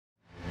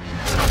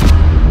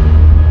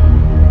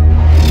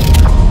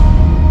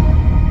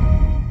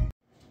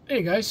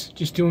Hey guys,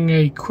 just doing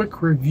a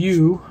quick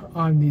review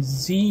on the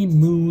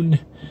Zmoon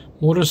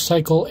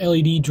motorcycle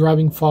LED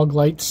driving fog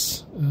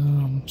lights,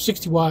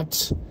 60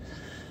 watts,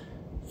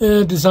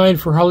 designed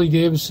for Harley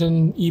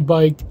Davidson,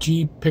 e-bike,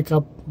 Jeep,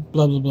 pickup,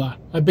 blah blah blah.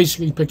 I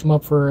basically picked them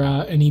up for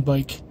an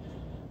e-bike.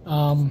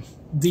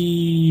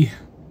 The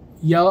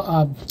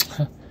yellow,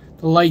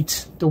 the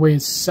light, the way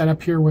it's set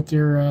up here with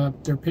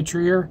their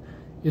picture here,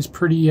 is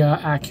pretty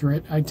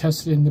accurate. I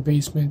tested it in the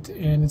basement,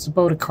 and it's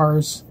about a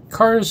car's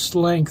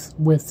length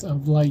width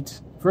of light.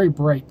 Very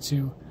bright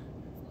too.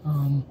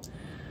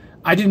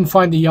 I didn't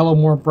find the yellow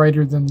more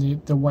brighter than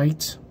the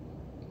white.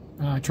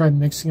 I tried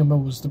mixing them,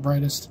 it was the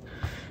brightest.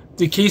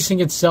 The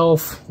casing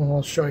itself, well,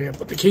 I'll show you,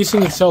 but the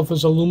casing itself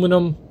is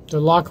aluminum. The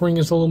lock ring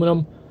is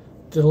aluminum.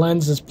 The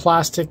lens is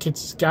plastic.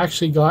 It's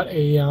actually got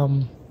a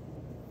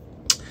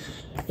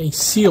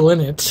seal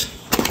in it.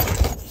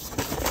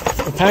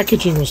 The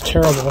packaging was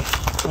terrible.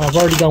 I've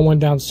already got one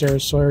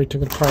downstairs, so I already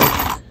took it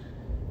apart.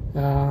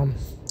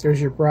 There's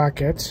your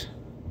bracket.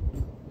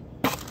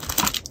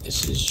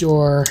 This is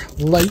your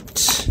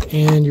light,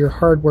 and your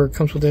hardware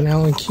comes with an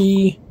Allen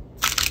key.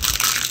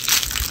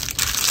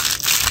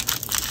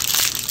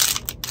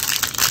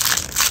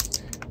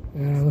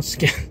 Let's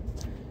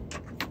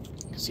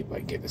see if I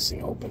can get this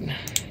thing open.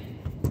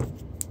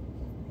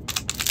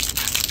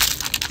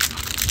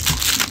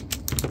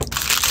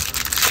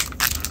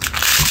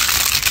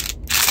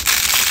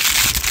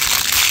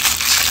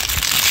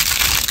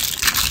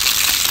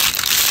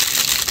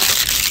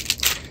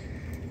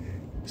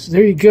 So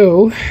there you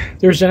go.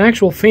 There's an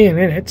actual fan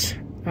in it.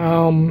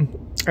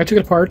 I took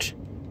it apart,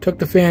 took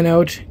the fan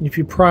out, and if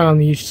you pry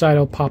on each side,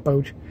 it'll pop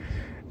out.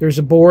 There's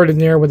a board in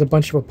there with a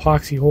bunch of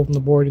epoxy holding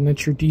the board, and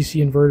that's your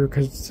DC inverter,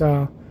 because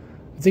I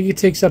think it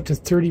takes up to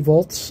 30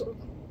 volts,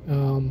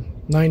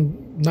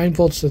 9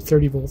 volts to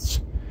 30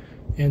 volts,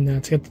 and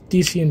it's got the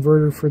DC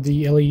inverter for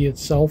the LED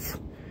itself.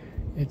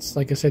 It's,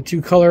 like I said,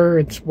 two color.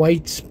 It's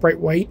white, bright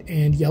white,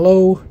 and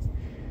yellow.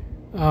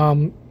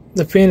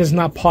 The fan is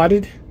not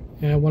potted.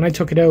 When I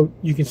took it out,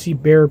 you can see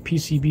bare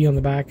PCB on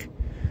the back.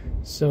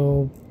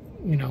 So,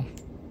 you know,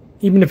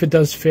 even if it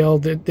does fail,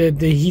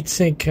 the heat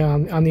sink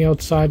on the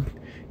outside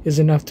is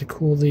enough to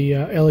cool the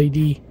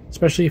LED,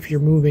 especially if you're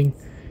moving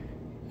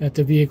at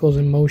the vehicle's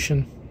in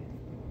motion.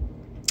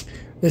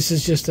 This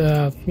is just,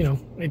 you know,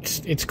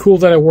 it's cool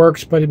that it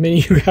works, but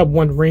admitting you have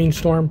one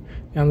rainstorm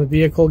on the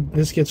vehicle,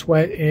 this gets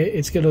wet,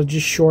 it's going to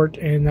just short,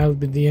 and that'll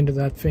be the end of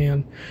that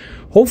fan.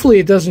 Hopefully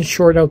it doesn't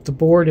short out the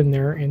board in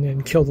there and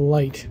then kill the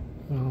light.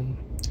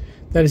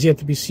 That is yet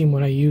to be seen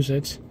when I use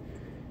it.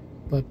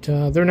 But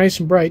they're nice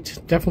and bright.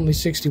 Definitely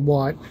 60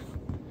 watt.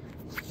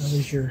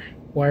 There's your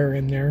wire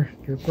in there.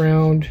 Your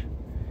ground.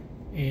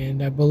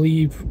 And I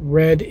believe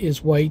red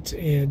is white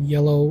and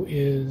yellow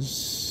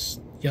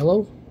is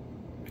yellow.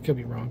 I could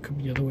be wrong. Could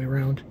be the other way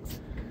around.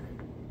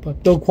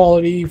 But build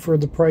quality for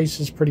the price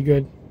is pretty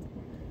good.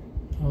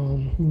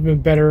 Would have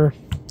been better.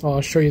 Oh,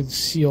 I'll show you the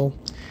seal.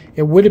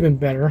 It would have been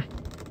better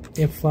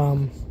if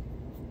one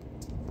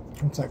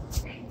sec.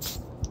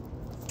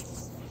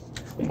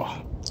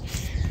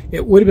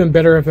 It would have been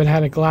better if it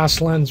had a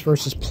glass lens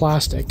versus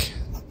plastic.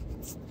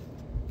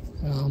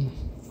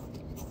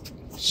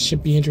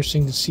 Should be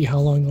interesting to see how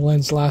long the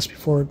lens lasts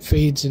before it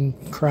fades and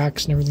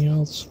cracks and everything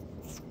else.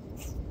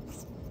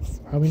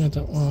 Probably not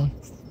that long.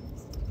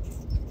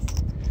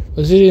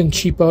 But it didn't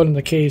cheap out in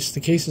the case.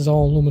 The case is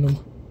all aluminum.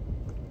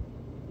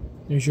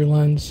 There's your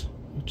lens,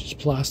 which is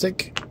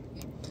plastic.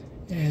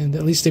 And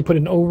at least they put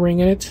an O-ring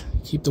in it.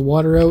 Keep the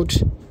water out.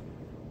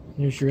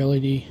 There's your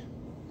LED.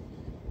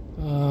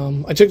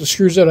 I took the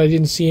screws out. I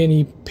didn't see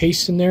any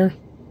paste in there.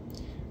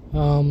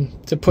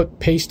 To put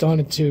paste on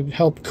it to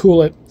help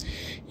cool it,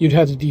 you'd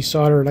have to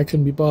desolder it. I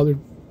couldn't be bothered.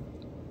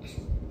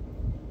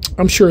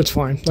 I'm sure it's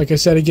fine. Like I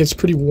said, it gets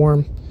pretty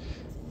warm,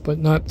 but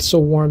not so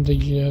warm that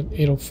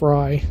it'll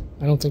fry.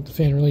 I don't think the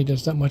fan really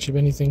does that much of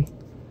anything.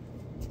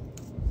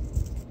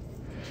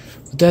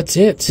 But that's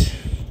it.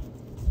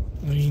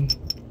 I mean,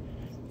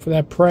 for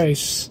that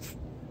price,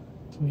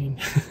 I mean,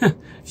 it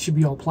should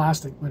be all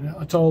plastic, but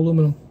it's all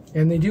aluminum.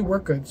 And they do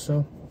work good,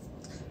 so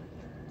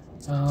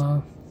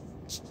yeah.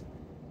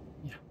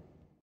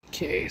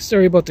 Okay,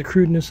 sorry about the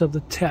crudeness of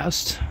the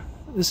test.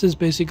 This is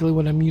basically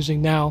what I'm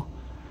using now.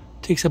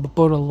 It takes up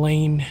about a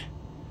lane.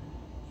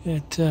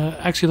 It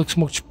actually looks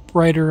much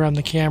brighter on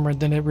the camera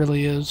than it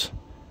really is,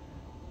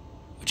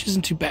 which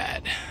isn't too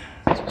bad.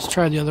 Let's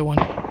try the other one.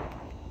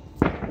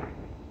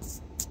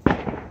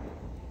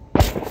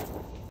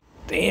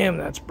 Damn,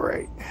 that's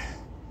bright.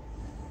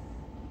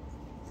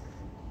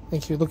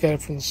 If you look at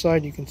it from the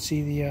side, you can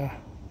see the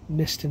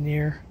mist in the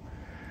air.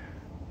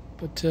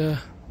 But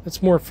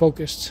that's more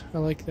focused. I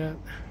like that.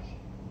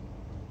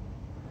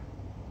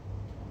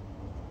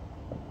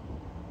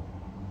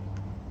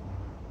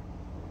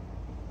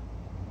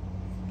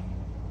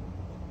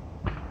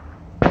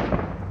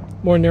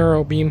 More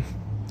narrow beam.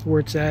 That's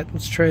where it's at.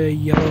 Let's try the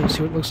yellow and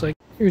see what it looks like.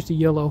 Here's the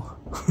yellow.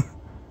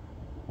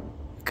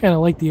 I kind of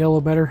like the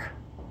yellow better.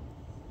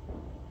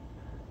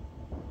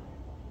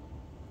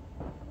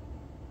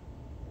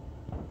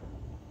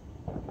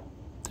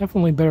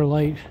 definitely better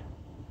light,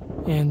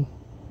 and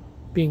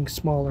being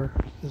smaller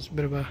is a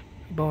bit of a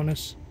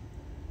bonus.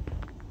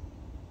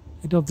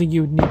 I don't think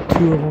you would need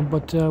two of them,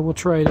 but we'll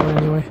try it out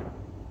anyway.